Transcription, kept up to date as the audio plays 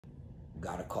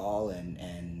got a call,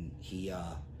 and he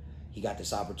got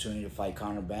this opportunity to fight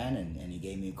Conor Benn, and he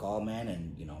gave me a call, man,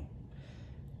 and you know,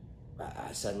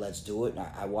 I said, let's do it.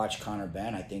 I watched Conor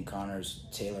Benn. I think Conor's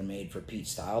tailor-made for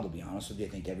Pete's style, to be honest with you.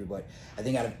 I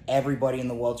think out of everybody in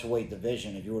the welterweight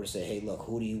division, if you were to say, hey, look,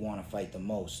 who do you want to fight the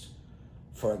most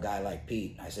for a guy like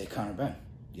Pete? I say Conor Benn.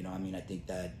 You know, I mean, I think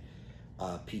that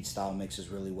Pete's style mixes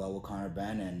really well with Conor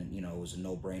Benn, and, you know, it was a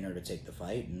no-brainer to take the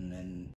fight, and